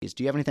wings.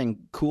 Do you have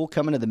anything cool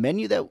coming to the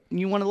menu that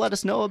you want to let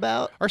us know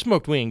about? Our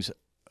smoked wings,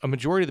 a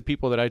majority of the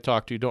people that I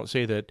talk to don't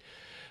say that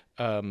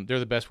they're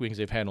the best wings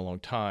they've had in a long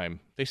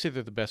time. They say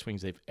they're the best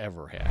wings they've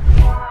ever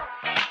had.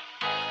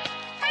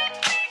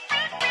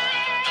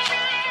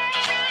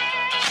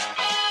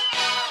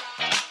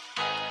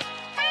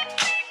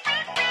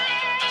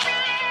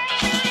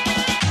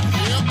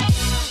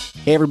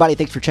 Hey everybody,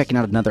 thanks for checking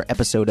out another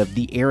episode of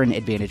the Aaron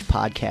Advantage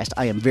podcast.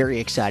 I am very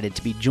excited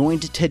to be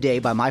joined today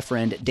by my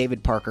friend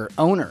David Parker,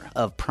 owner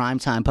of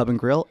Primetime Pub and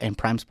Grill and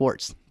Prime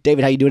Sports.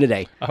 David, how you doing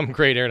today? I'm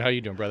great, Aaron. How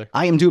you doing, brother?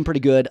 I am doing pretty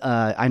good.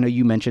 I know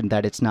you mentioned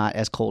that it's not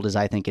as cold as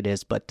I think it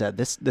is, but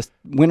this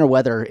winter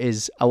weather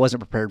I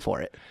wasn't prepared for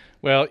it.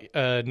 Well,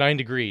 9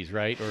 degrees,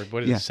 right? Or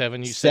what is it,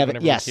 7? You said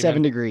seven. Yeah,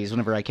 7 degrees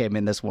whenever I came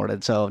in this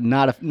morning. So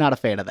not a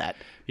fan of that.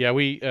 Yeah,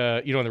 we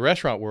in the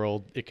restaurant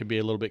world, it can be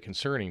a little bit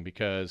concerning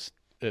because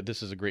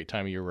this is a great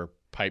time of year where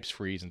pipes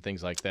freeze and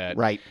things like that.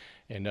 Right.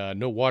 And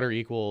no water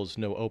equals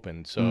no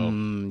open. So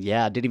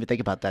yeah, I didn't even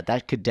think about that.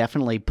 That could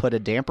definitely put a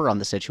damper on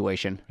the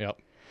situation. Yep.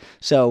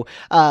 So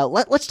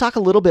let's talk a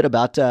little bit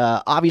about,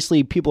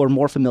 obviously, people are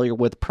more familiar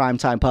with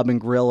Primetime Pub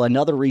and Grill,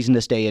 another reason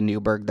to stay in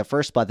Newburgh, the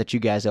first spot that you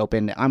guys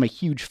opened. I'm a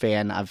huge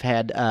fan. I've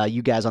had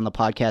you guys on the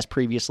podcast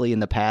previously in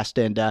the past,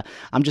 and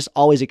I'm just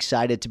always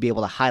excited to be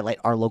able to highlight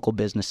our local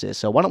businesses.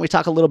 So why don't we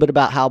talk a little bit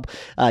about how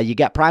you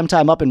got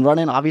Primetime up and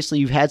running? Obviously,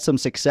 you've had some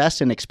success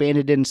and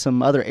expanded in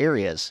some other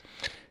areas.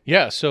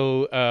 Yeah,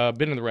 so I've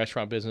been in the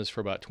restaurant business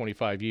for about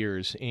 25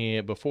 years,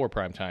 and before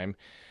Primetime,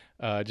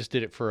 just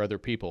did it for other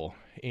people.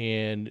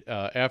 And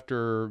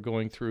after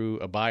going through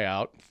a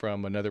buyout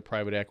from another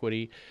private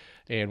equity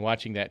and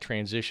watching that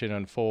transition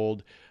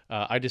unfold,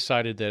 I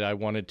decided that I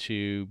wanted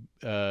to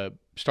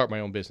start my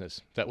own business.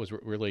 That was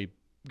what really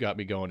got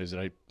me going, is that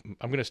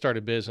I'm going to start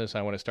a business.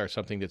 I want to start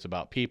something that's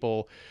about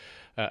people,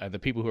 the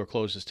people who are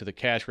closest to the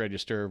cash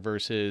register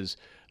versus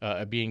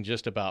being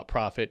just about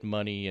profit,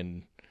 money,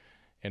 and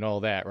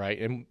all that, right?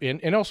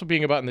 And also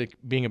being about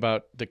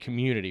the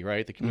community,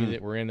 right? The community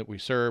that we're in, that we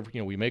serve.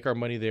 We make our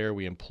money there,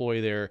 we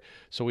employ there,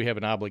 so we have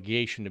an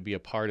obligation to be a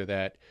part of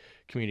that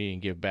community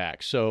and give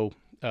back. So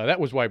that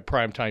was why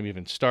Primetime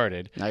even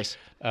started. Nice.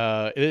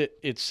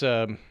 It's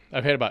I've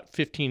had about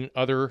 15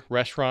 other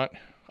restaurant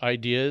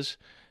ideas.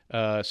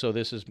 So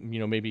this is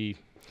maybe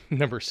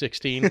number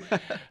 16.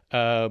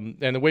 And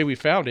the way we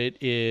found it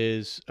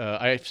is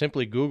I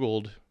simply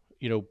Googled,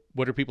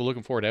 what are people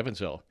looking for at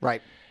Evansville?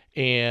 Right.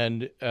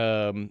 And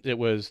they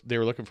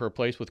were looking for a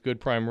place with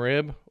good prime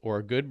rib or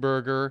a good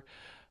burger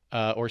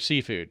or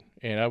seafood.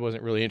 And I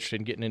wasn't really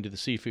interested in getting into the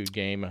seafood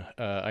game.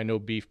 I know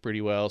beef pretty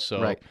well,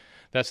 so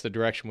that's the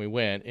direction we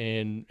went.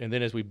 And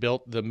then as we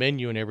built the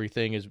menu and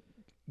everything,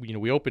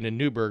 we opened in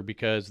Newburgh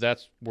because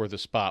that's where the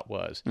spot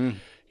was.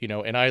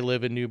 And I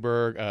live in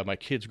Newburgh. My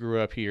kids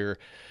grew up here.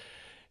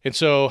 And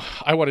so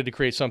I wanted to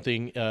create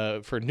something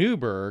for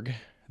Newburgh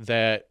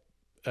that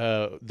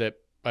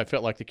I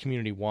felt like the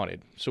community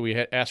wanted. So we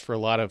had asked for a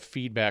lot of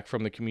feedback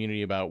from the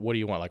community about, what do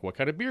you want? Like, what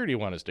kind of beer do you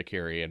want us to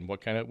carry? And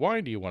what kind of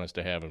wine do you want us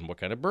to have? And what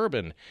kind of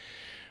bourbon?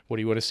 What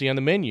do you want to see on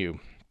the menu?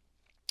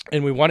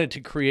 And we wanted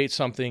to create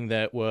something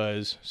that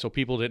was so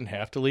people didn't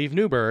have to leave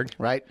Newburgh,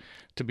 right,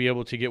 to be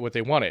able to get what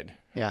they wanted.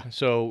 Yeah.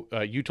 So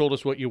you told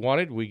us what you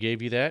wanted. We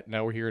gave you that.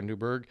 Now we're here in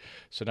Newburgh.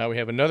 So now we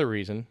have another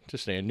reason to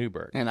stay in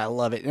Newburgh. And I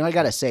love it. And I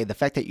got to say, the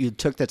fact that you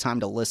took the time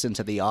to listen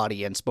to the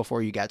audience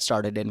before you got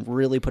started and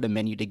really put a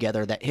menu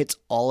together that hits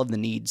all of the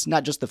needs,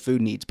 not just the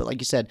food needs, but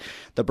like you said,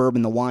 the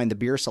bourbon, the wine, the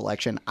beer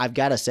selection. I've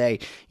got to say,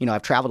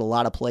 I've traveled a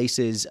lot of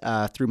places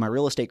through my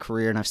real estate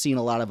career, and I've seen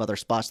a lot of other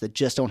spots that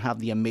just don't have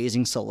the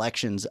amazing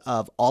selections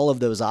of all of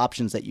those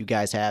options that you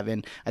guys have.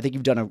 And I think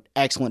you've done an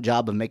excellent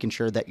job of making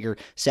sure that you're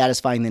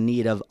satisfying the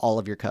need of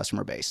all of your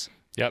customer base.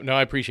 Yeah, no,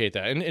 I appreciate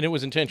that. And it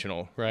was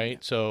intentional,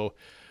 right? So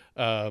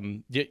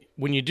when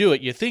you do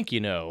it, you think you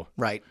know.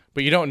 Right.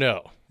 But you don't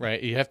know,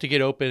 right? You have to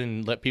get open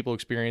and let people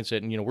experience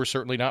it. And, we're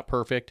certainly not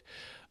perfect.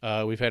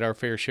 We've had our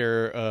fair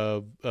share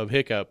of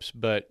hiccups.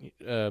 But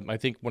I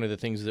think one of the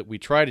things that we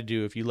try to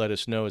do, if you let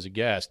us know as a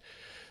guest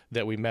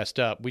that we messed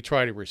up, we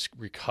try to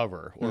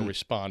recover or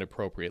respond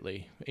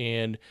appropriately.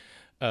 And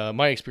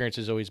my experience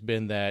has always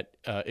been that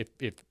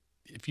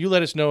if you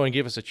let us know and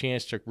give us a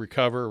chance to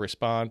recover,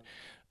 respond,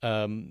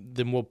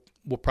 then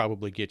we'll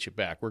probably get you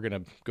back. We're going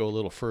to go a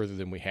little further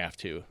than we have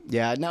to.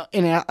 Yeah, no,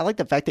 and I like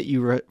the fact that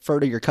you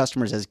refer to your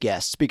customers as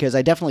guests, because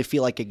I definitely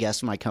feel like a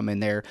guest when I come in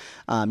there.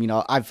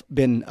 I've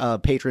been a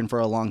patron for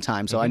a long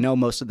time, so I know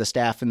most of the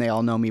staff, and they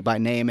all know me by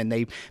name, and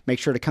they make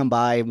sure to come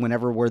by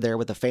whenever we're there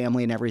with the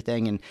family and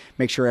everything, and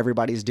make sure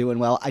everybody's doing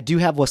well. I do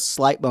have a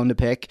slight bone to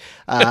pick.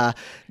 Here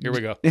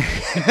we go.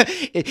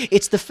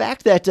 It's the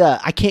fact that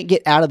I can't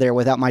get out of there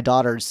without my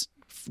daughters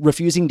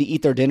refusing to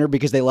eat their dinner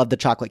because they love the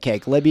chocolate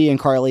cake. Libby and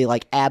Carly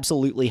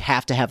absolutely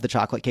have to have the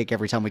chocolate cake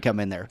every time we come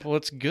in there. Well,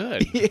 it's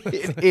good.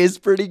 It is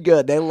pretty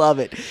good. They love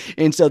it.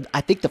 And so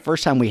I think the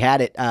first time we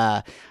had it,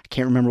 I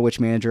can't remember which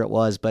manager it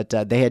was, but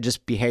they had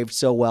just behaved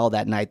so well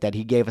that night that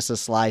he gave us a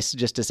slice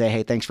just to say,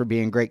 hey, thanks for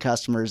being great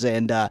customers.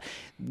 And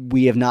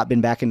we have not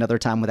been back another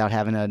time without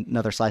having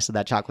another slice of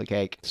that chocolate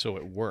cake. So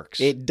it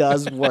works. It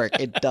does work.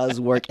 It does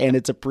work, and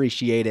it's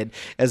appreciated.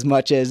 As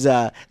much as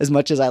I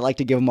like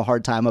to give them a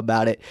hard time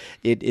about it,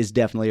 it is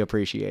definitely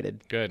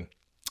appreciated. Good.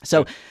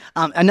 So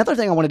another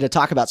thing I wanted to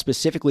talk about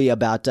specifically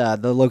about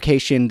the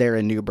location there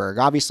in Newburgh.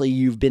 Obviously,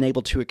 you've been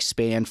able to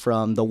expand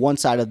from the one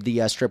side of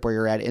the strip where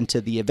you're at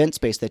into the event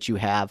space that you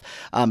have.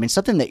 And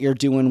something that you're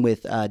doing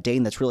with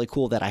Dane that's really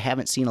cool that I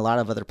haven't seen a lot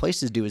of other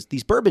places do is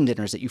these bourbon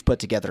dinners that you've put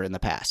together in the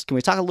past. Can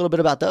we talk a little bit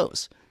about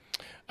those?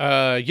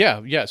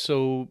 Yeah.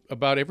 So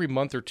about every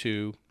month or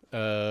two,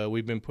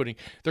 we've been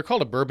they're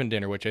called a bourbon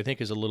dinner, which I think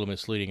is a little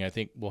misleading. I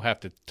think we'll have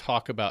to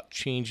talk about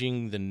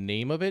changing the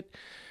name of it,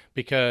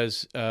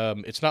 because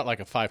it's not like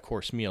a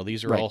 5-course meal.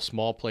 These are all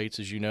small plates,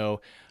 as you know,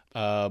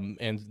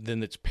 and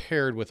then it's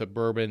paired with a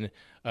bourbon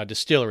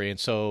distillery. And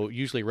so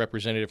usually a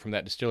representative from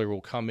that distillery will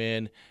come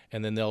in,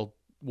 and then they'll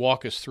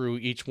walk us through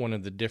each one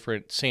of the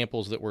different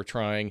samples that we're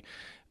trying.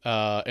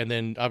 And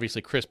then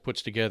obviously Chris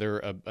puts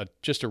together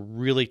just a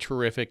really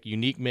terrific,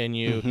 unique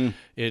menu. Mm-hmm.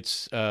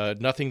 It's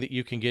nothing that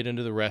you can get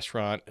into the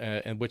restaurant,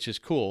 and which is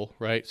cool,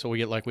 right? So we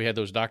had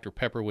those Dr.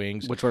 Pepper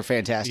wings, which were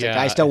fantastic. Yeah.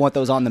 I still want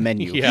those on the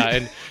menu.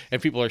 Yeah,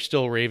 and people are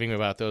still raving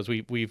about those.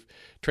 We've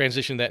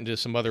transitioned that into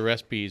some other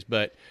recipes,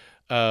 but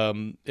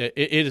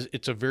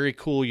it's a very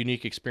cool,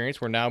 unique experience.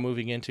 We're now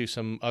moving into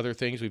some other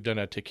things. We've done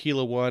a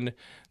tequila one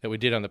that we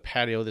did on the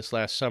patio this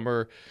last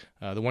summer.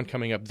 The one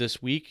coming up this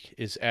week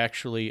is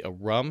actually a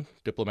rum,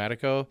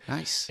 Diplomatico.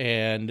 Nice.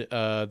 And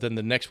then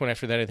the next one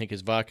after that, I think,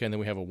 is vodka, and then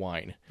we have a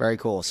wine. Very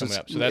cool. So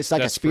it's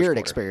like a spirit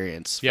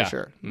experience, for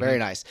sure. Mm-hmm. Very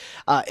nice.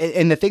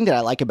 And the thing that I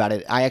like about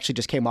it, I actually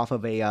just came off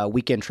of a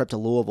weekend trip to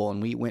Louisville,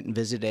 and we went and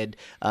visited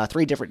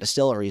 3 different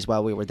distilleries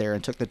while we were there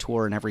and took the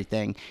tour and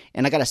everything.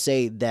 And I got to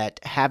say that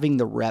having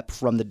the rep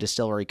from the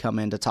distillery come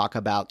in to talk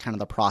about kind of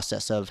the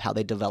process of how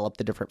they develop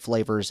the different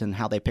flavors and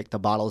how they pick the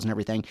bottles and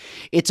everything,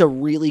 it's a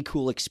really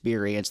cool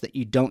experience that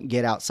you don't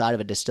get outside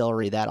of a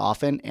distillery that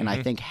often. And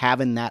I think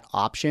having that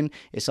option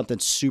is something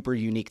super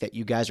unique that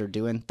you guys are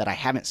doing that I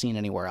haven't seen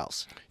anywhere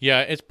else. Yeah,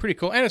 it's pretty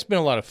cool, and it's been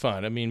a lot of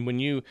fun. I mean, when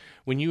you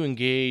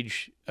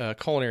engage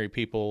culinary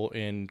people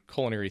in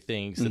culinary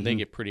things, then they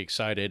get pretty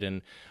excited,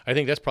 and I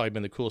think that's probably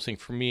been the coolest thing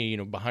for me,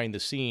 behind the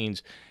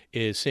scenes,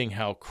 is seeing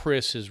how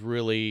Chris has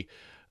really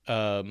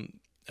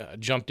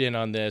jumped in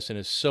on this and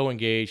is so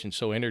engaged and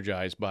so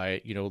energized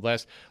by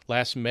it.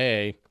 Last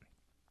May,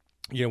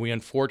 we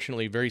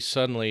unfortunately very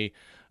suddenly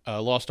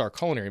lost our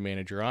culinary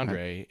manager,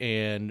 Andre,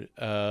 and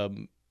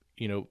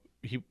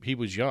he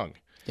was young.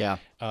 Yeah.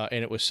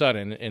 And it was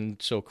sudden.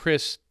 And so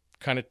Chris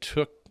kind of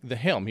took the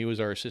helm. He was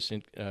our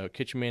assistant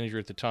kitchen manager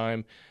at the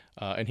time,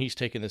 and he's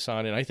taken this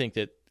on. And I think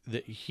that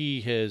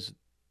he has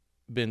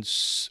been,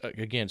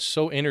 again,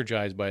 so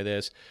energized by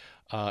this.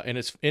 And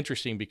it's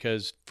interesting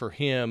because for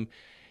him,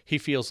 he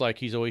feels like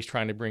he's always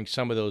trying to bring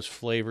some of those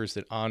flavors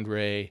that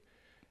Andre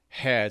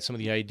had, some of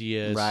the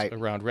ideas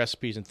around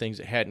recipes and things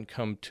that hadn't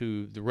come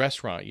to the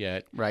restaurant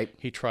yet. Right.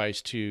 He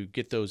tries to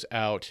get those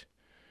out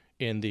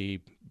in the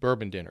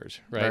bourbon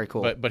dinners, right? Very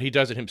cool. But he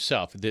does it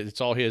himself.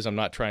 It's all his. I'm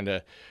not trying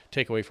to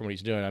take away from what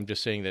he's doing. I'm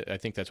just saying that I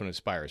think that's what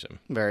inspires him.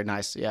 Very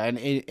nice. Yeah,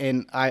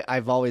 and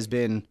I've always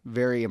been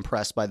very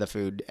impressed by the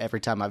food every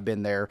time I've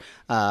been there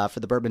for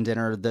the bourbon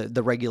dinner,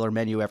 the regular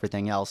menu,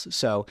 everything else.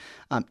 So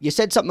you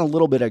said something a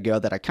little bit ago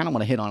that I kind of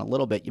want to hit on a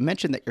little bit. You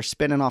mentioned that you're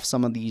spinning off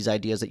some of these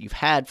ideas that you've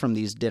had from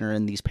these dinner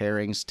and these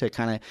pairings to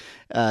kind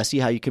of see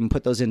how you can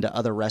put those into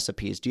other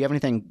recipes. Do you have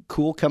anything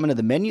cool coming to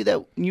the menu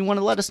that you want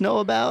to let us know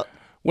about?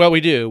 Well,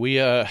 we do.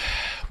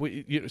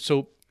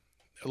 So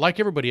like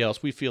everybody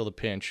else, we feel the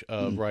pinch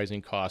of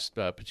rising costs,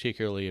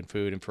 particularly in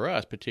food, and for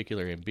us,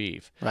 particularly in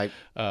beef. Right.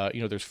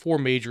 There's 4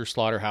 major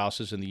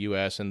slaughterhouses in the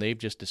U.S., and they've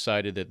just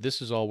decided that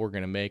this is all we're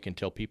going to make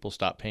until people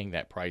stop paying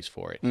that price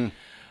for it.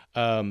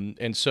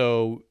 And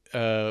so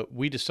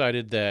we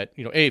decided that,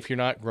 if you're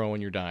not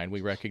growing, you're dying.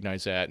 We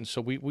recognize that. And so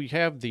we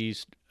have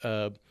these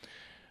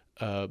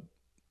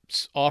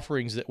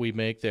offerings that we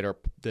make that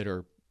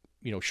are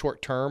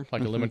short term,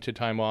 like a limited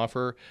time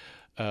offer,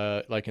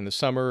 like in the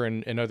summer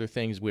and other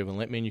things. We have a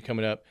Lent menu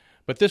coming up.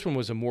 But this one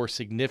was a more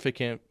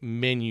significant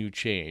menu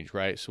change,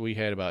 right? So we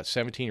had about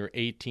 17 or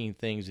 18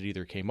 things that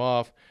either came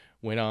off,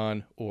 went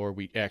on, or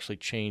we actually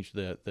changed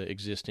the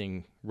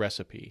existing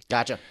recipe.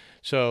 Gotcha.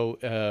 So,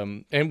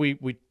 and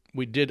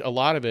we did a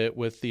lot of it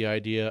with the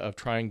idea of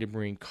trying to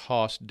bring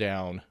cost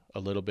down a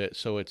little bit,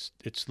 so it's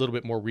a little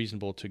bit more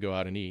reasonable to go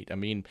out and eat. I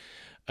mean,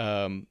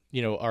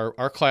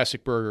 our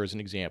classic burger is an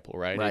example,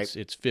 right?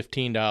 It's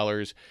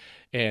 $15,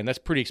 and that's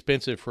pretty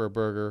expensive for a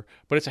burger,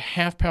 but it's a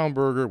half-pound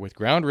burger with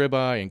ground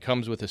ribeye and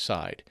comes with a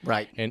side.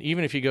 Right. And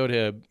even if you go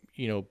to,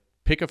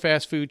 pick a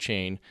fast food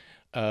chain,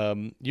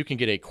 you can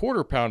get a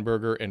quarter-pound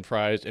burger and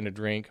fries and a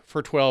drink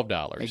for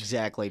 $12.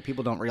 Exactly.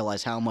 People don't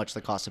realize how much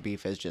the cost of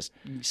beef has just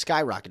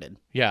skyrocketed.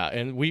 Yeah,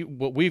 and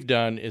what we've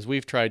done is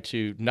we've tried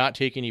to not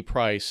take any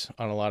price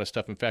on a lot of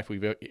stuff. In fact,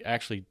 we've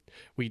actually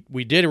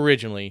we did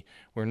originally.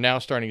 We're now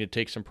starting to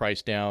take some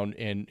price down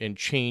and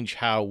change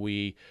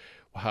what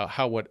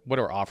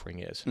our offering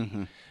is.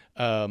 Mm-hmm.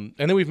 And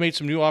then we've made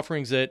some new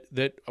offerings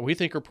that we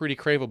think are pretty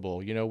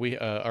craveable. You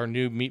know, our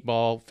new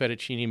meatball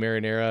fettuccine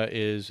marinara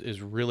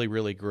is really,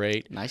 really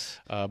great. Nice.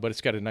 But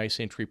it's got a nice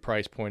entry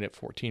price point at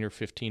 $14 or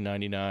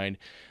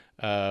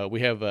 $15.99.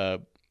 We have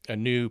a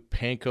new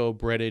panko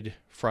breaded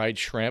fried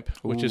shrimp,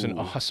 which is an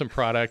awesome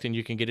product, and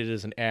you can get it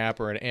as an app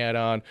or an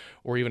add-on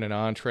or even an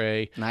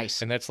entree.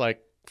 Nice. And that's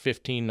like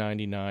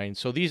 $15.99.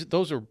 So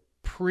those are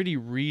pretty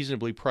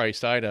reasonably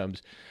priced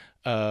items.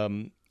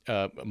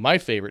 My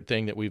favorite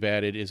thing that we've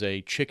added is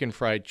a chicken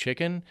fried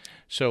chicken.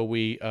 So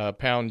we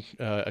pound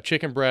a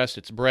chicken breast,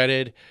 it's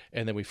breaded,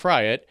 and then we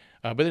fry it.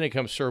 But then it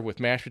comes served with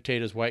mashed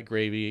potatoes, white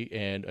gravy,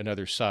 and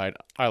another side.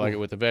 I like it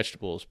with the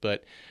vegetables,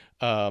 but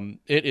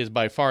it is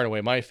by far and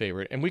away my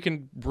favorite. And we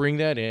can bring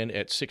that in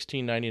at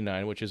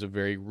 $16.99, which is a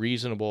very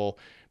reasonable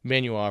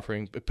menu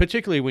offering,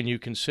 particularly when you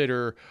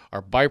consider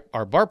our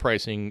bar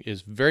pricing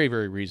is very,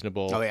 very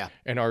reasonable. Oh, yeah.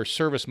 And our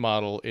service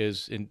model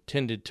is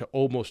intended to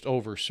almost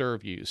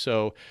overserve you.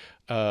 So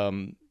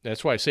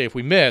that's why I say if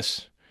we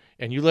miss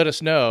and you let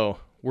us know,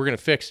 we're going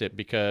to fix it,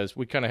 because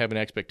we kind of have an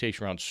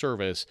expectation around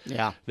service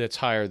that's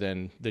higher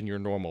than your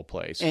normal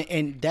place.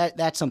 And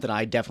that's something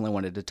I definitely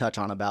wanted to touch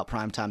on about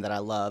Primetime that I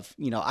love.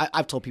 You know,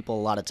 I've told people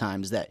a lot of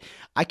times that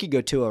I could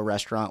go to a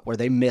restaurant where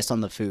they miss on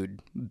the food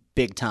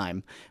big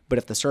time, but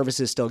if the service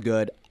is still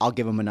good, I'll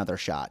give them another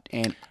shot.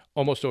 And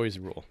almost always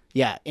the rule.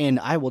 Yeah, and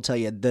I will tell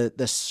you,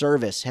 the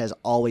service has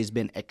always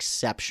been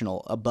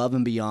exceptional, above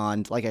and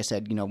beyond. Like I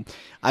said, you know,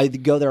 I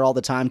go there all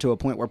the time to a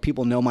point where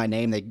people know my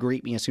name. They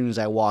greet me as soon as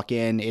I walk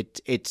in.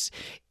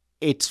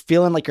 It's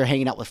feeling like you're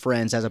hanging out with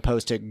friends as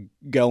opposed to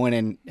going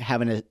and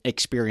having an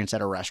experience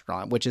at a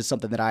restaurant, which is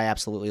something that I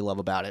absolutely love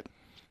about it.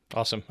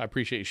 Awesome. I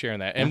appreciate you sharing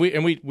that. And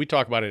we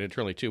talk about it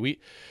internally too.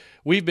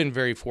 We've been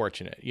very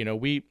fortunate. You know,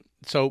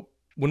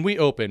 when we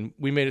opened,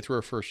 we made it through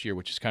our first year,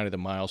 which is kind of the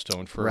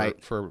milestone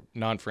for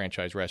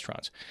non-franchise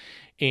restaurants.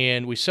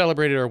 And we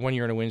celebrated our 1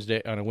 year on a Wednesday,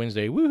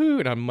 woohoo!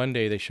 And on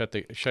Monday they shut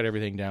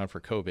everything down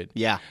for COVID.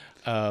 Yeah.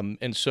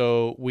 And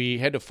so we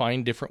had to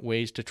find different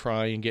ways to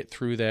try and get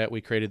through that. We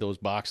created those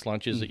box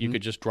lunches that you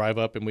could just drive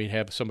up and we'd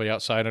have somebody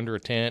outside under a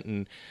tent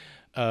and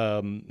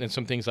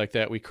some things like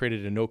that. We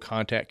created a no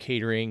contact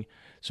catering.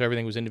 So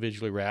everything was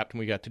individually wrapped, and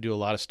we got to do a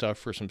lot of stuff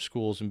for some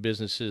schools and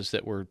businesses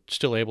that were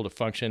still able to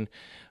function.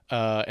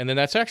 And then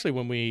that's actually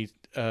when we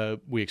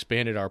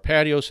expanded our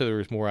patio, so there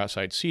was more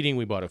outside seating.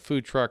 We bought a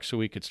food truck so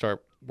we could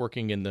start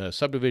working in the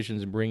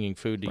subdivisions and bringing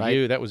food to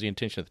you. That was the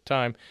intention at the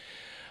time.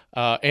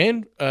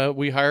 And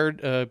we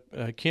hired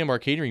Kim, our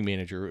catering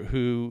manager,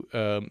 who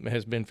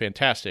has been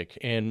fantastic.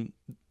 And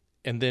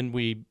then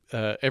we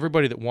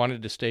everybody that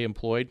wanted to stay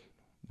employed,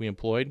 we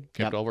employed,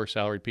 kept all of our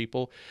salaried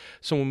people.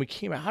 So when we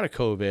came out of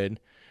COVID,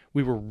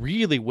 we were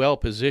really well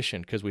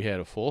positioned because we had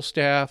a full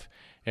staff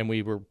and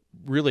we were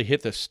really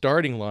hit the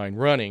starting line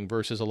running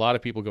versus a lot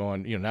of people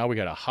going, you know, now we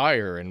got to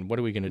hire and what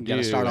are we going to do? Got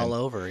to start all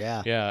over.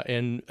 Yeah. Yeah.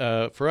 And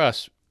for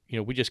us, you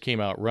know, we just came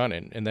out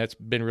running, and that's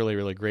been really,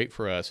 really great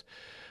for us.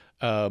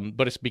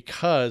 But it's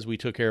because we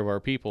took care of our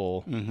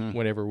people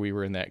whenever we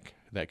were in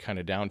that kind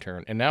of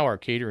downturn. And now our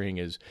catering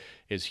is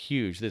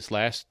huge. This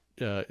last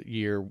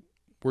year,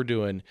 we're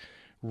doing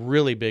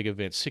really big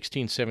events,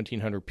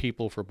 1,700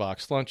 people for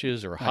boxed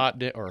lunches or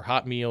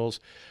hot meals.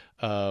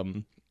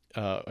 We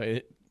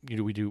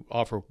do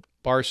offer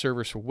bar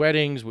service for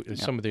weddings.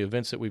 Some of the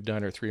events that we've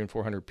done are 300 and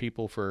 400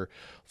 people for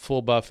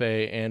full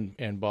buffet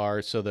and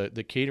bars. So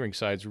the catering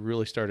side's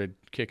really started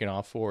kicking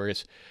off for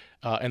us.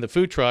 And the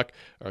food truck,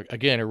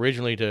 again,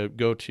 originally to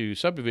go to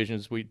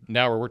subdivisions,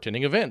 now we're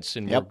attending events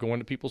and we're going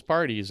to people's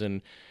parties.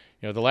 And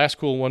you know, the last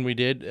cool one we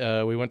did,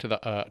 we went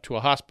to a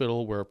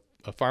hospital where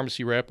a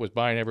pharmacy rep was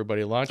buying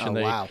everybody lunch,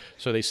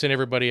 so they sent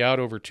everybody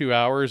out over 2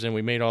 hours, and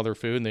we made all their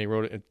food, and they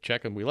wrote a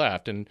check, and we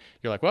left. And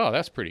you're like, wow,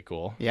 that's pretty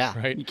cool. Yeah,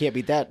 right? You can't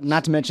beat that.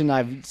 Not to mention,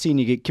 I've seen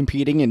you get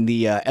competing in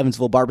the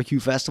Evansville Barbecue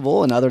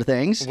Festival and other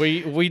things.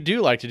 We do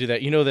like to do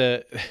that. You know,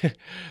 the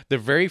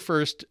very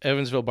first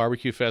Evansville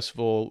Barbecue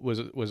Festival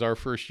was our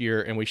first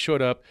year, and we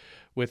showed up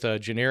with a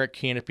generic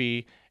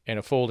canopy and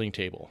a folding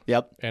table.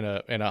 Yep. And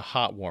a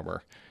hot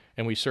warmer.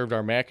 And we served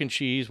our mac and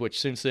cheese, which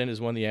since then has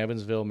won the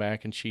Evansville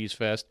Mac and Cheese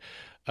Fest.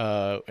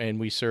 And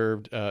we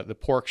served the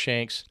pork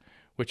shanks,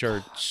 which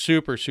are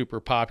super, super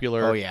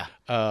popular. Oh, yeah.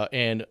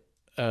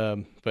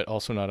 But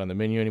also not on the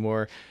menu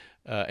anymore.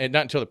 And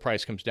not until the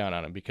price comes down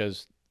on them,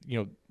 because, you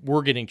know,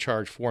 we're getting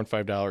charged $4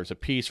 and $5 a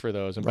piece for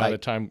those. And by the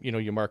time, you know,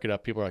 you mark it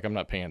up, people are like, I'm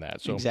not paying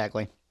that. So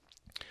exactly.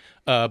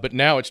 But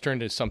now it's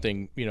turned into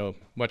something, you know,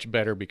 much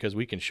better, because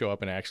we can show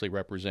up and actually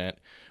represent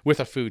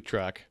with a food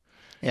truck.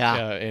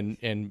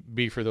 And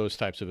be for those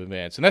types of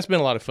events. And that's been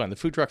a lot of fun. The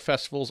Food Truck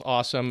Festival is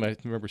awesome. I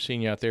remember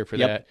seeing you out there for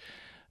that.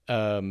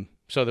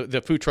 So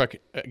the food truck,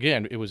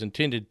 again, it was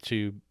intended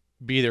to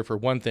be there for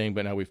one thing,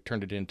 but now we've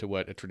turned it into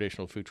what a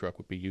traditional food truck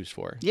would be used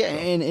for. Yeah, So,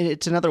 and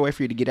it's another way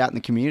for you to get out in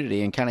the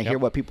community and kind of hear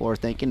what people are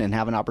thinking and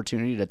have an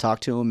opportunity to talk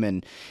to them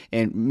and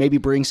maybe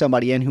bring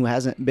somebody in who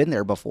hasn't been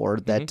there before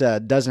that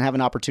doesn't have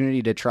an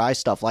opportunity to try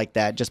stuff like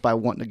that just by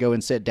wanting to go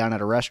and sit down at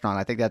a restaurant.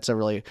 I think that's a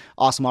really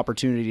awesome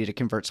opportunity to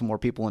convert some more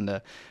people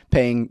into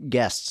paying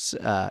guests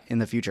in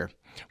the future.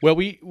 Well,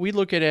 we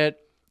look at it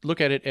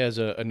as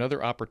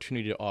another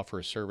opportunity to offer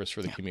a service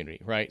for the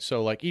community, right?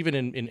 So like even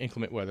in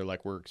inclement weather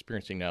like we're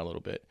experiencing now a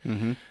little bit,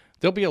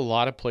 there'll be a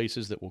lot of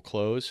places that will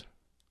close.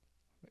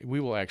 We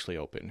will actually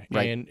open.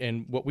 Right.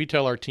 And what we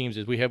tell our teams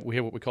is we have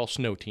what we call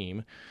Snow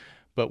Team.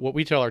 But what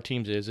we tell our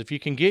teams is if you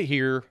can get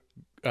here,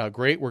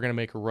 great, we're going to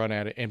make a run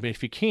at it. And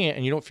if you can't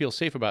and you don't feel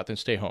safe about it, then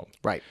stay home.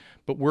 Right.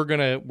 But we're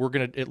gonna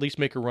at least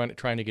make a run at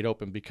trying to get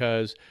open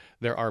because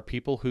there are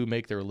people who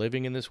make their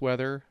living in this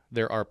weather.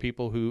 There are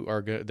people who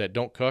are that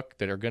don't cook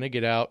that are going to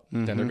get out.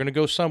 Then they're going to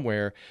go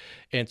somewhere.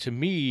 And to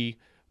me,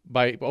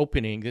 by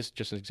opening, this is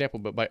just an example,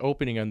 but by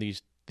opening on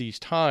these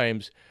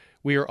times,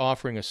 we are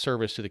offering a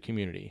service to the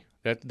community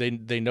that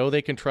they know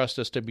they can trust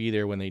us to be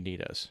there when they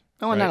need us.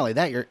 Oh, and not only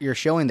that, you're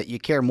showing that you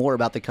care more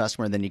about the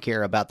customer than you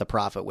care about the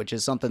profit, which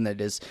is something that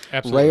is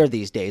rare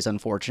these days,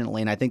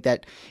 unfortunately. And I think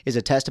that is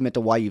a testament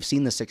to why you've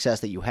seen the success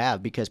that you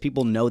have, because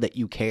people know that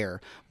you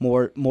care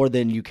more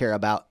than you care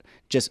about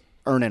just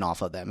earning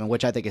off of them, and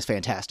which I think is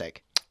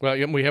fantastic. Well,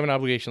 we have an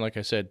obligation, like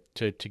I said,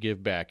 to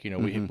give back. You know,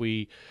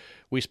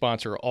 we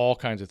sponsor all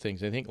kinds of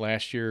things. I think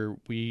last year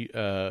we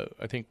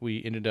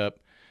ended up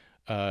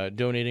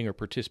donating or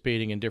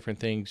participating in different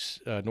things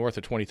north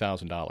of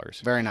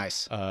 $20,000. Very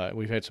nice.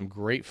 We've had some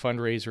great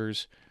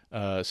fundraisers,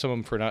 some of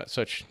them for not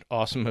such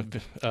awesome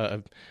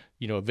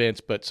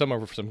events, but some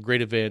are for some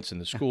great events in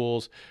the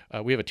schools.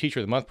 We have a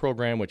Teacher of the Month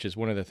program, which is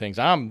one of the things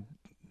I'm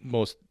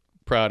most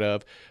proud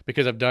of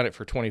because I've done it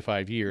for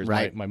 25 years.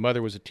 Right. My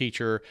mother was a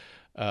teacher.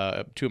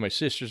 Two of my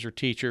sisters are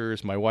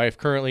teachers. My wife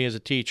currently is a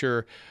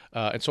teacher.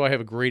 And so I have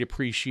a great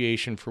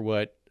appreciation for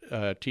what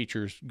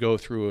teachers go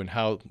through and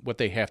what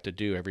they have to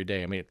do every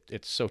day. I mean,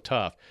 it's so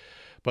tough.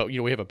 But,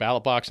 we have a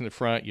ballot box in the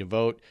front, you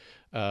vote,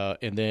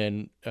 and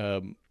then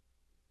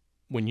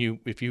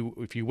if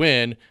you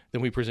win,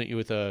 then we present you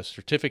with a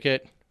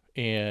certificate,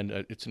 and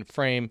it's in a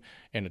frame,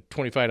 and a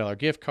 $25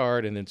 gift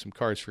card, and then some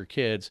cards for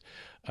kids.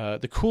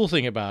 The cool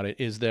thing about it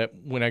is that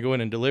when I go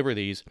in and deliver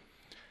these,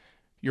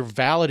 you're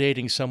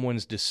validating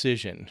someone's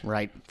decision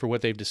for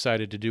what they've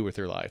decided to do with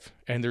their life.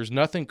 And there's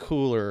nothing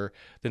cooler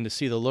than to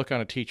see the look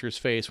on a teacher's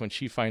face when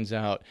she finds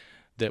out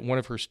that one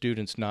of her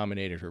students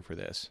nominated her for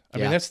this. I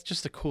mean, that's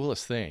just the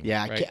coolest thing.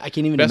 Yeah, right? I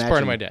can't even Best imagine.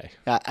 part of my day.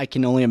 I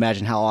can only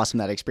imagine how awesome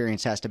that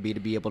experience has to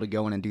be able to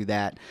go in and do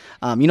that.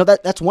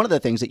 That's one of the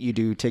things that you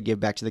do to give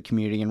back to the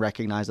community and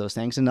recognize those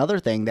things. Another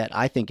thing that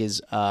I think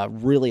is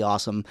really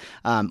awesome,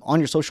 on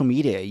your social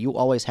media, you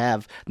always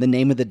have the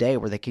name of the day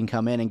where they can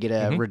come in and get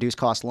a reduced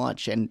cost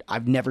lunch. And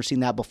I've never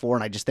seen that before.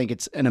 And I just think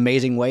it's an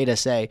amazing way to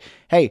say,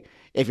 hey,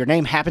 if your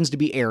name happens to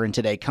be Aaron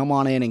today, come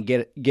on in and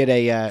get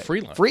a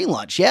free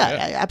lunch.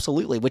 Yeah,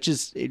 absolutely, which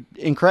is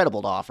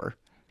incredible to offer.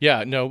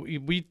 Yeah, no,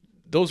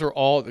 those are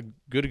all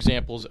good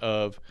examples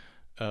of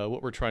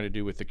what we're trying to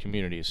do with the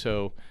community.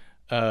 So,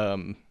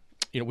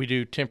 we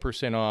do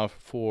 10% off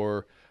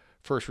for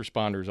first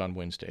responders on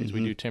Wednesdays.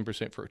 We do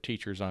 10% for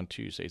teachers on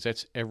Tuesdays.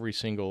 That's every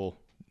single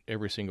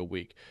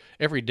week.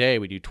 Every day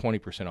we do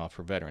 20% off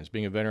for veterans.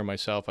 Being a veteran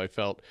myself, I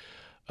felt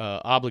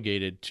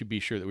obligated to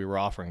be sure that we were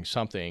offering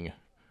something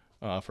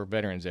for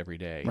veterans every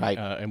day. Right.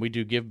 And we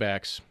do give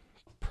backs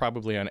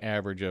probably on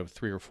average of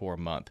 3 or 4 a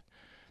month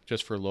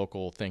just for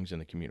local things in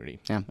the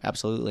community. Yeah,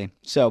 absolutely.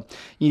 So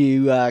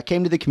you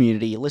came to the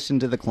community, you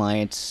listened to the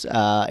clients,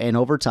 and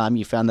over time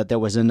you found that there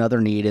was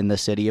another need in the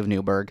city of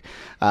Newburgh,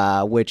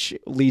 which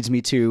leads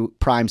me to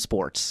Prime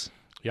Sports.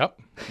 Yep.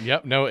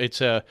 No, it's,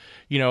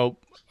 when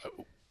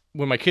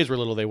my kids were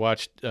little, they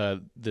watched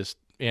this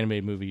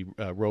animated movie,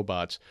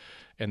 Robots.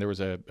 And there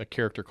was a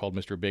character called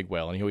Mr.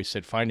 Bigwell, and he always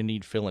said, find a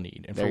need, fill a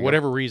need. And for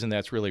whatever reason,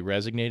 that's really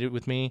resonated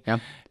with me. Yeah.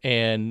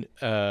 And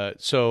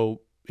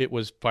so it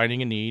was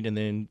finding a need and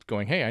then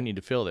going, hey, I need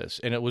to fill this.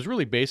 And it was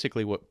really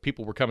basically what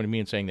people were coming to me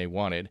and saying they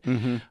wanted.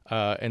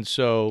 And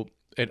so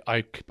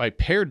I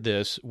paired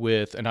this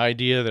with an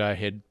idea that I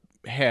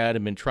had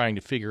and been trying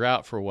to figure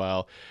out for a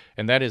while,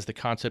 and that is the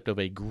concept of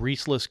a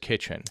greaseless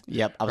kitchen.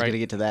 Yep, I was going to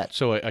get to that.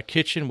 So a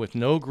kitchen with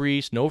no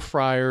grease, no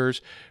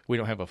fryers. We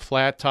don't have a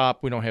flat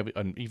top. We don't have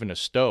even a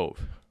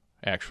stove,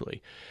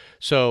 actually.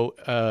 So,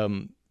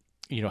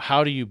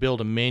 how do you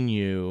build a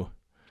menu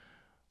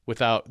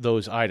without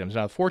those items?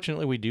 Now,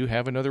 fortunately, we do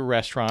have another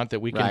restaurant that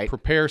we can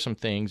prepare some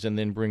things and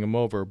then bring them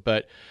over.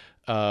 But,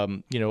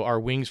 our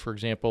wings, for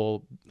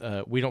example,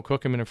 we don't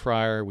cook them in a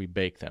fryer. We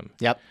bake them.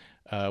 Yep.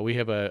 We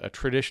have a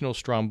traditional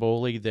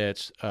stromboli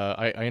that's,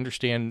 I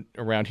understand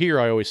around here,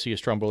 I always see a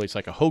stromboli. It's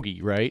like a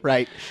hoagie, right?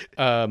 Right.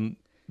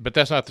 But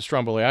that's not the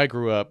stromboli I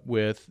grew up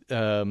with.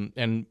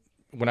 And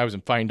when I was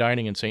in fine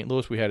dining in St.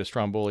 Louis, we had a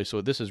stromboli.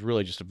 So this is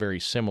really just a very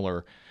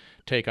similar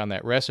take on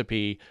that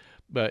recipe.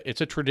 but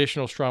it's a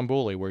traditional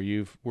stromboli where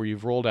you've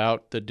rolled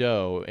out the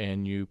dough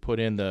and you put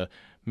in the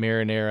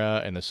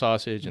marinara and the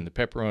sausage and the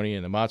pepperoni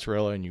and the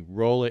mozzarella, and you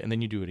roll it, and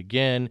then you do it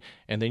again,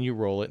 and then you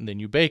roll it, and then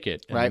you bake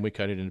it, and then we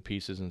cut it into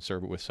pieces and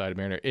serve it with side of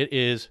marinara. It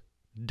is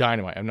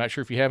dynamite. I'm not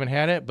sure if you haven't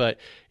had it, but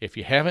if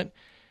you haven't,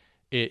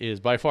 it is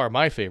by far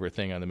my favorite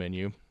thing on the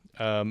menu.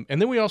 And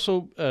then we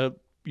also,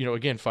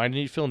 again, find a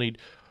need, fill a need.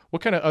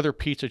 What kind of other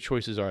pizza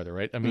choices are there,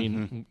 right? I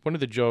mean, one of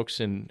the jokes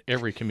in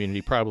every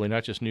community, probably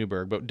not just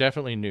Newburgh, but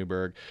definitely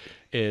Newburgh,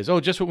 is,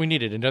 just what we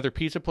needed, another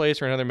pizza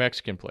place or another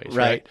Mexican place,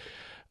 right?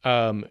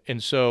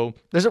 And so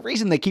there's a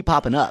reason they keep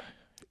popping up.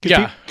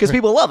 Yeah. Because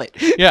people love it.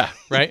 Yeah,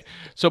 right?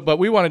 So, but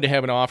we wanted to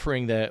have an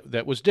offering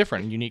that was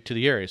different and unique to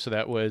the area. So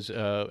that was,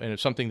 and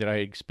it's something that I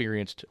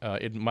experienced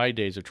in my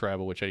days of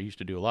travel, which I used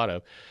to do a lot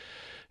of.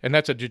 And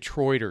that's a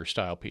Detroiter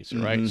style pizza,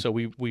 right? So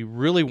we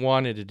really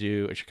wanted to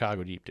do a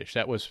Chicago deep dish.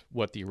 That was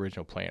what the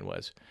original plan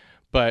was.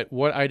 But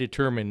what I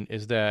determined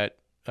is that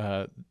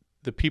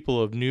the people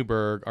of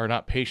Newburgh are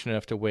not patient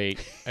enough to wait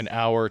an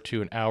hour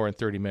to an hour and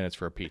 30 minutes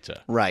for a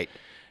pizza. Right.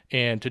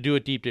 And to do a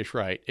deep dish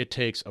right, it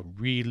takes a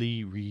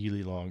really,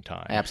 really long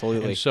time.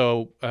 Absolutely. And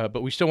so,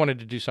 but we still wanted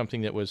to do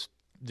something that was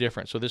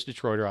different. So this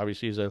Detroiter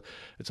obviously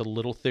it's a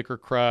little thicker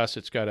crust.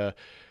 It's got a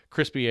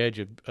crispy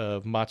edge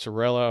of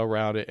mozzarella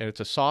around it, and it's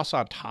a sauce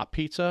on top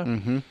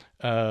pizza.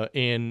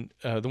 And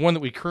the one that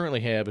we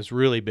currently have is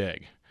really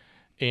big,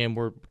 and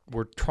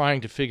we're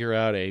trying to figure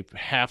out a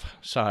half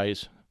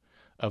size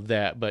of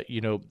that. But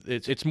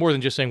it's more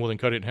than just saying, well, then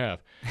cut it in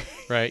half,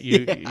 right?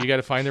 You got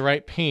to find the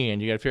right pan.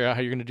 You got to figure out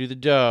how you're going to do the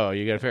dough.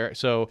 You got to figure.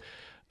 So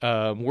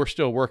we're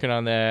still working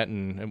on that,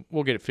 and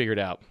we'll get it figured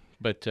out.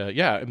 But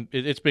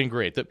it's been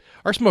great.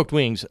 Our smoked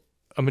wings.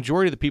 A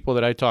majority of the people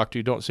that I talk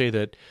to don't say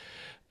that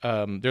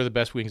they're the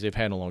best wings they've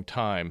had in a long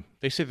time.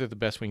 They say they're the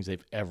best wings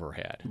they've ever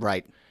had.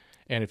 Right.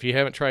 And if you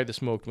haven't tried the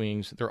smoked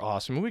wings, they're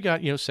awesome. And we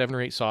got 7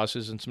 or 8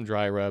 sauces and some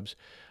dry rubs.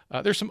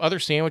 There's some other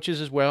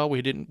sandwiches as well.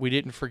 We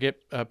didn't forget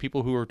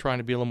people who are trying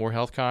to be a little more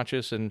health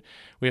conscious, and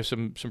we have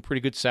some pretty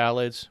good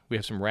salads. We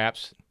have some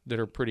wraps that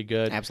are pretty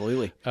good.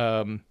 Absolutely.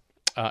 And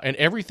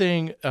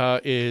everything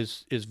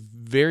is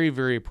very,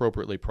 very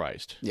appropriately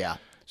priced. Yeah.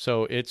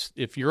 So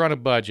if you're on a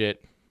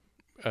budget,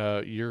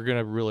 you're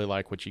gonna really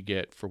like what you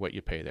get for what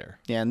you pay there.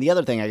 Yeah, and the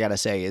other thing I gotta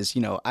say is,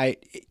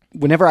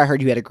 whenever I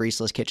heard you had a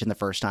greaseless kitchen the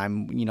first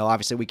time,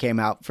 obviously we came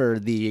out for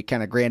the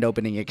kind of grand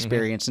opening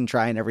experience and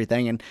trying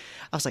everything, and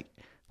I was like,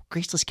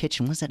 greaseless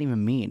kitchen, what does that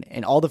even mean?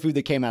 And all the food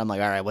that came out, I'm like,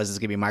 all right, was this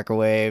gonna be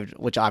microwaved?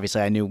 Which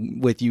obviously I knew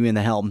with you in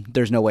the helm,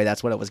 there's no way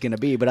that's what it was gonna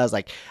be. But I was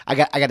like, I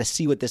got to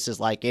see what this is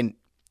like. And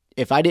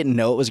if I didn't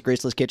know it was a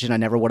greaseless kitchen, I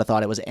never would have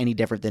thought it was any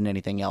different than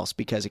anything else,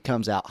 because it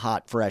comes out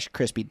hot, fresh,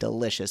 crispy,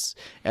 delicious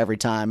every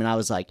time. And I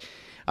was like,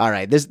 all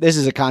right, this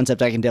is a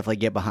concept I can definitely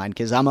get behind,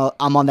 because I'm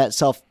on that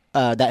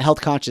that health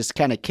conscious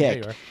kind of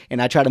kick,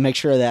 and I try to make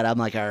sure that I'm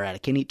like, all right, I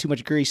can't eat too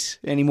much grease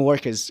anymore,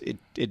 because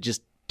it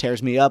just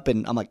tears me up,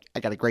 and I'm like,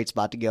 I got a great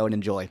spot to go and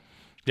enjoy.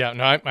 Yeah,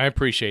 no, I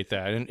appreciate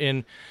that,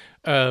 and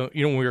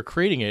when we were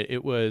creating it,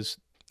 it was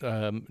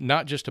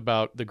not just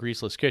about the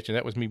greaseless kitchen.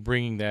 That was me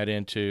bringing that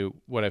into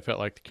what I felt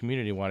like the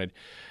community wanted.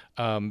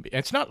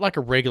 It's not like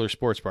a regular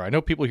sports bar. I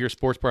know people hear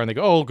sports bar and they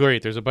go, "Oh,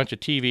 great! There's a bunch of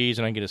TVs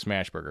and I can get a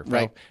smash burger."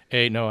 Right? Well,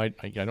 hey, no, I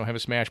don't have a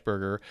smash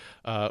burger.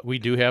 We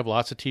do have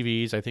lots of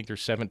TVs. I think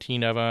there's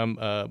 17 of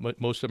them.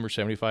 Most of them are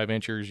 75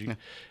 inches,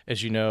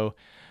 as you know.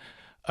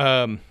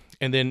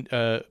 And then,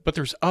 but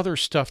there's other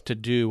stuff to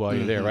do while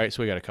you're there, right?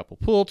 So we got a couple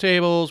pool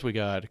tables, we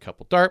got a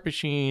couple dart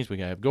machines, we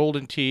got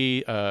Golden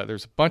Tee.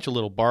 There's a bunch of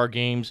little bar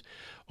games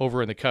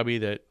over in the cubby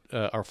that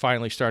are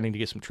finally starting to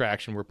get some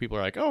traction, where people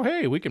are like, "Oh,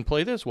 hey, we can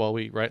play this while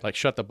we like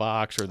Shut the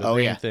Box or the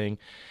main thing."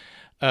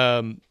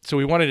 So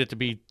we wanted it to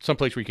be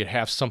someplace where you could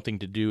have something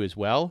to do as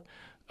well.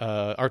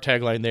 Our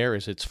tagline there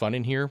is "It's fun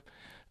in here,"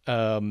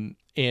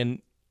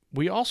 and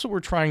we also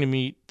were trying to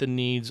meet the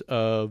needs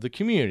of the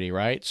community,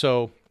 right?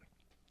 So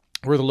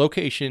where the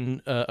location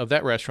of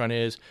that restaurant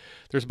is,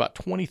 there's about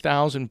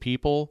 20,000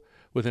 people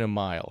within a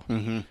mile.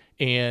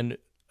 And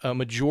a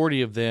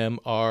majority of them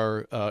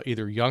are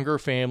either younger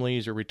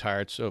families or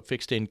retired, so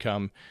fixed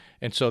income.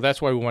 And so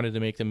that's why we wanted to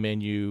make the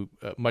menu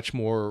much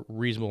more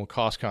reasonable and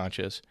cost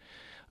conscious,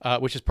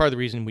 which is part of the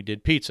reason we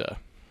did pizza.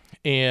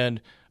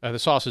 And the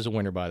sauce is a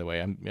winner, by the way.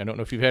 I don't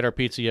know if you've had our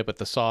pizza yet, but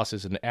the sauce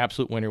is an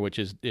absolute winner, which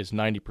is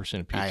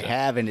 90% of pizza. I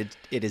have, and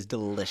it is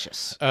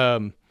delicious.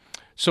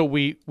 So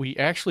we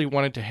actually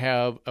wanted to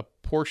have a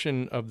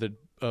portion of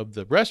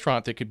the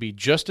restaurant that could be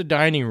just a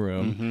dining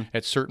room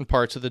at certain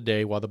parts of the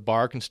day, while the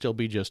bar can still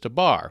be just a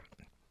bar.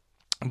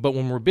 But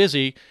when we're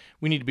busy,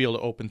 we need to be able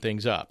to open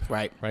things up.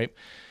 Right.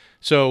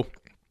 So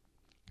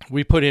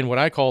we put in what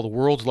I call the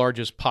world's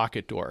largest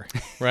pocket door,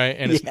 right?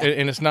 And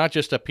it's not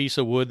just a piece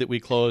of wood that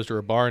we closed or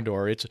a barn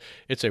door.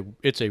 It's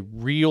a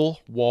real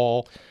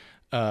wall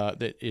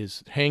that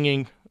is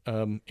hanging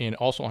and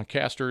also on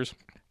casters.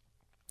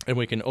 And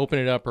we can open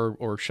it up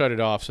or shut it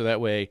off, so that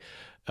way,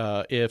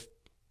 if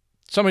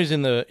somebody's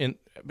in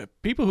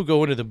people who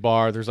go into the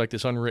bar, there's like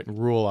this unwritten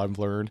rule I've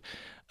learned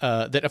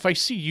that if I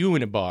see you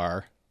in a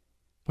bar,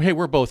 hey,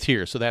 we're both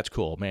here, so that's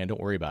cool, man.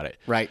 Don't worry about it.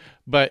 Right.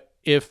 But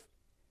if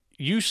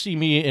you see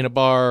me in a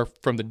bar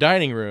from the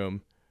dining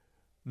room,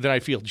 then I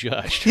feel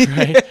judged,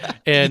 right?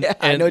 And Yeah,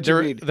 I know what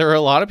you mean. there are a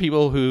lot of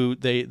people who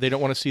they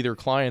don't want to see their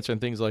clients and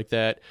things like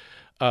that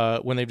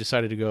when they've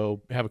decided to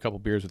go have a couple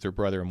beers with their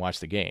brother and watch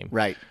the game,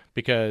 Right.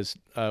 because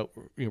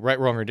right,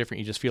 wrong, or different,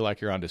 you just feel like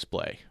you're on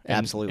display.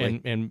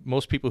 Absolutely. And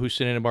most people who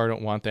sit in a bar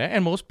don't want that,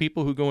 and most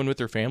people who go in with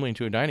their family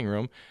into a dining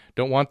room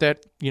don't want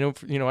that. I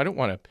don't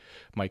want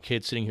my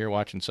kid sitting here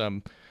watching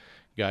some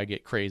guy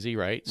get crazy,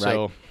 right?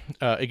 So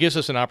it gives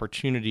us an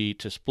opportunity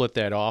to split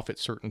that off at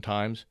certain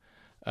times.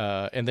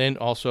 And then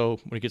also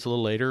when it gets a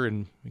little later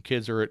and the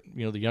kids are at,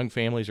 the young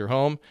families are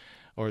home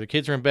or the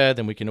kids are in bed,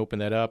 then we can open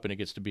that up and it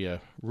gets to be a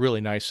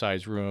really nice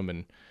sized room.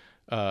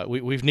 And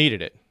we've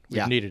needed it.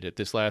 We've needed it.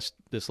 This last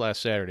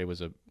Saturday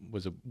was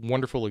a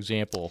wonderful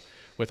example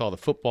with all the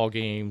football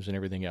games and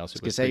everything else.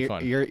 It was pretty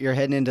fun. You're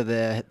heading into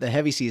the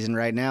heavy season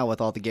right now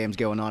with all the games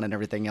going on and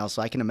everything else.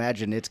 So I can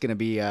imagine it's going to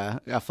be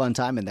a fun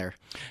time in there.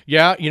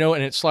 Yeah,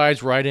 and it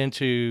slides right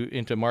into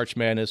March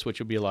Madness, which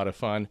will be a lot of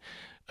fun.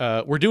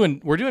 We're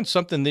doing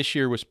something this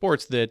year with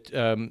sports that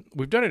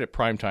we've done it at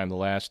primetime the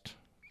last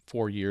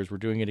 4 years. We're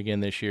doing it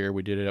again this year.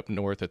 We did it up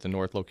north at the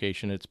North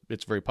location.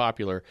 It's very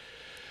popular.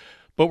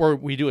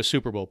 But we do a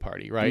Super Bowl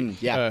party, right?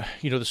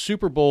 The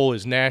Super Bowl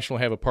is National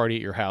Have a Party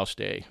at Your House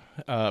Day,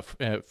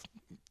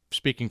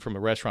 speaking from a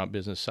restaurant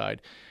business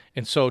side.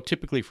 And so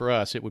typically for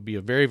us, it would be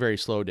a very, very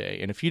slow day.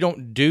 And if you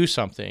don't do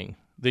something,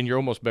 then you're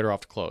almost better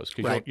off to close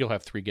because you'll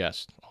have 3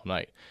 guests all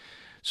night.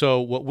 So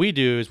what we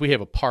do is we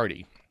have a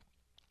party.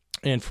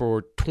 And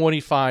for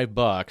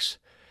 $25,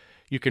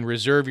 you can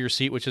reserve your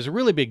seat, which is a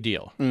really big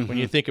deal when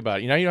you think about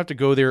it. You don't have to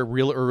go there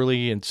real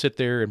early and sit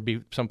there and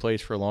be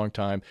someplace for a long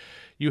time.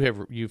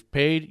 You've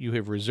paid, you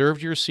have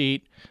reserved your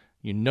seat.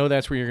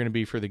 That's where you're going to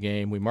be for the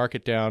game. We mark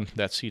it down.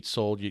 That seat's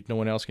sold. No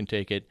one else can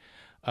take it.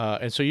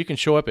 And so you can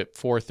show up at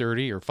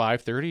 4:30 or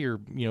 5:30 or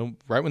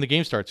right when the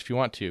game starts if you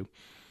want to.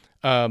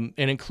 And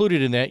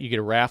included in that, you get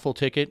a raffle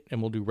ticket, and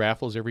we'll do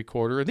raffles every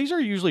quarter. These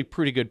are usually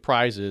pretty good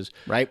prizes,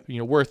 right?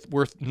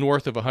 Worth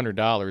north of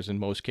 $100 in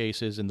most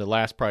cases, and the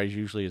last prize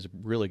usually is a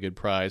really good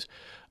prize.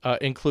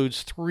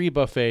 Includes 3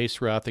 buffets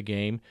throughout the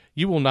game.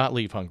 You will not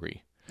leave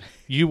hungry.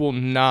 You will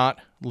not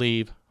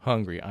leave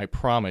hungry. I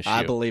promise you.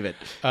 I believe it.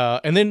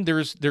 And then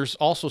there's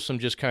also some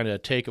just kind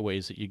of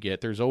takeaways that you get.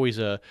 There's always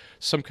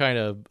some kind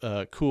of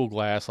cool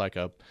glass, like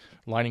a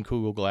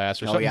Leinenkugel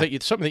glass or something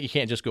that you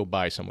can't just go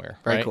buy somewhere.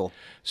 Very right? cool.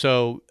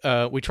 So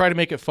we try to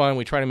make it fun.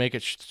 We try to make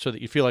it so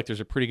that you feel like there's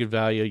a pretty good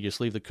value. You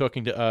just leave the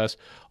cooking to us.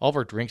 All of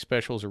our drink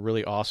specials are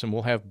really awesome.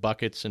 We'll have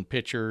buckets and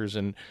pitchers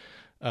and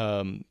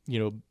some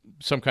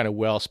kind of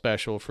well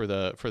special for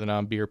the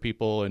non-beer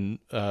people, and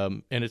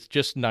it's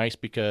just nice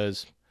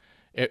because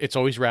it's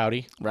always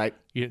rowdy. Right.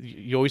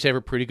 You always have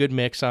a pretty good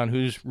mix on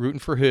who's rooting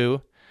for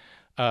who.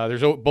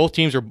 Both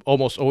teams are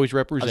almost always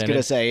represented. I was going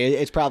to say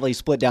it's probably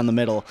split down the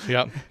middle.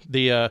 Yeah.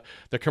 The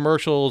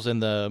commercials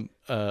and the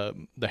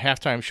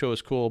halftime show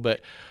is cool,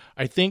 but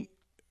I think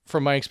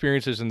from my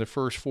experiences in the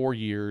first 4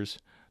 years,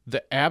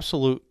 the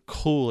absolute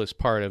coolest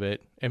part of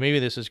it, and maybe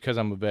this is because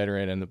I'm a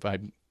veteran and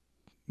I'm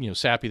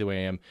sappy the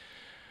way I am,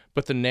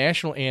 but the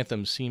national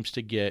anthem seems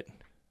to get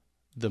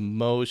the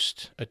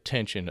most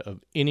attention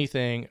of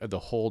anything of the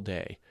whole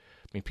day.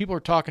 I mean, people are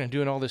talking and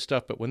doing all this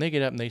stuff, but when they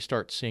get up and they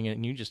start singing,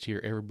 and you just hear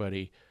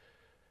everybody,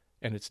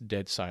 and it's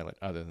dead silent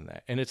other than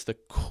that. And it's the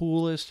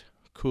coolest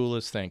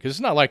thing, because it's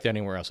not like that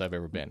anywhere else I've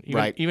ever been.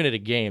 Even at a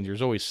game,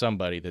 there's always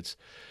somebody that's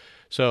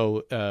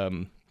so.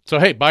 So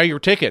hey, buy your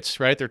tickets,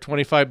 right? They're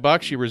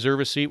 $25. You reserve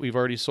a seat. We've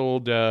already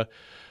sold. I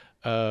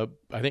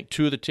think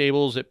 2 of the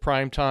tables at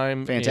prime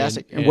time.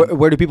 Fantastic. And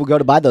where do people go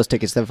to buy those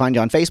tickets? They find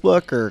you on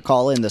Facebook or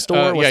call in the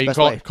store? Yeah, you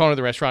call into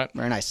the restaurant.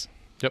 Very nice.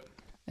 Yep.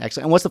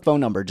 Excellent. And what's the phone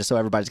number, just so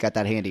everybody's got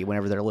that handy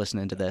whenever they're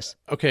listening to this?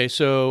 Okay,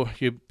 so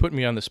you put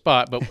me on the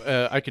spot, but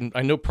I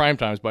know prime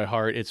times by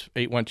heart. It's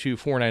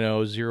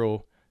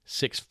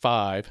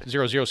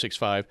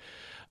 812-490-0065.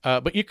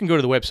 But you can go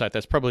to the website.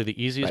 That's probably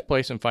the easiest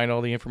place and find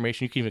all the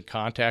information. You can even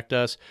contact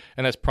us,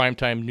 and that's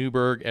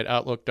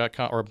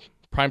primetimenewburg@outlook.com or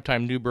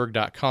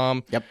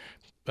primetimenewburg.com. Yep.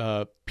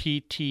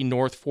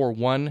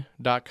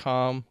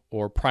 ptnorth41.com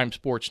or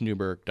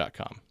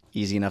primesportsnewburg.com.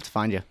 Easy enough to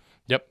find you.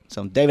 Yep.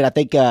 So, David, I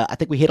think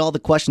we hit all the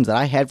questions that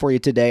I had for you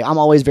today. I'm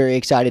always very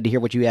excited to hear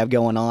what you have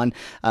going on.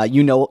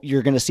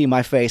 You're going to see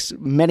my face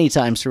many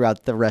times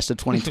throughout the rest of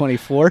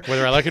 2024.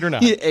 Whether I like it or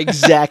not.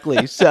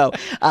 Exactly. So,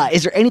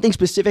 is there anything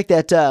specific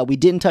that we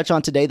didn't touch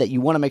on today that you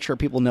want to make sure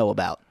people know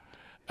about?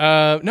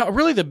 No,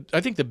 really,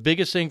 I think the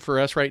biggest thing for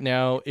us right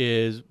now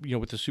is,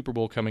 with the Super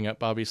Bowl coming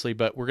up, obviously,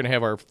 but we're going to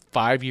have our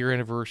 5-year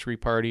anniversary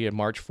party on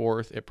March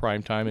 4th at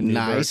primetime in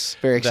Newburgh. Nice.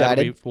 Very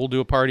excited. We'll do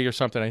a party or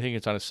something. I think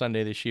it's on a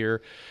Sunday this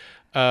year.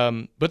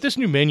 But this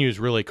new menu is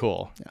really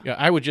cool. Yeah,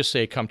 I would just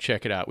say come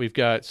check it out. We've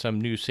got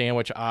some new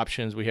sandwich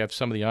options. We have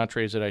some of the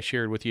entrees that I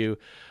shared with you.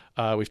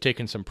 We've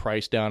taken some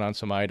price down on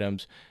some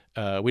items.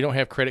 We don't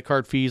have credit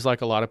card fees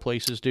like a lot of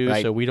places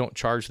do, so we don't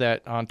charge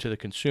that onto the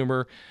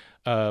consumer.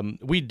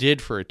 We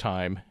did for a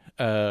time,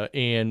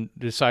 and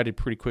decided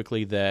pretty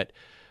quickly that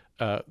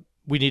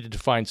we needed to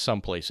find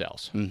someplace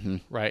else. Mm-hmm.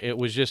 Right? It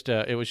was just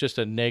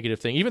a negative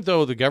thing, even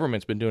though the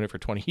government's been doing it for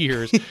 20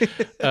 years.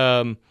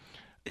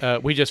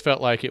 We just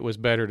felt like it was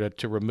better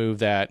to remove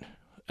that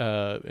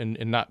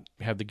and not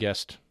have the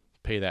guest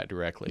pay that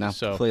directly. No,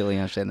 so completely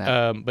understand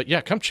that. but yeah,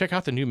 come check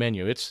out the new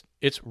menu. It's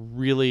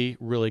really,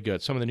 really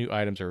good. Some of the new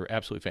items are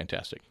absolutely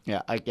fantastic.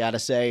 Yeah, I gotta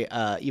say,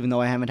 even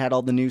though I haven't had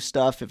all the new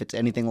stuff, if it's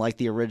anything like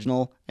the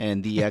original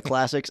and the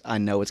classics, I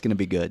know it's gonna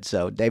be good.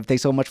 So, Dave,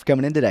 thanks so much for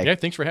coming in today. Yeah,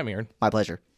 thanks for having me, Aaron. My pleasure.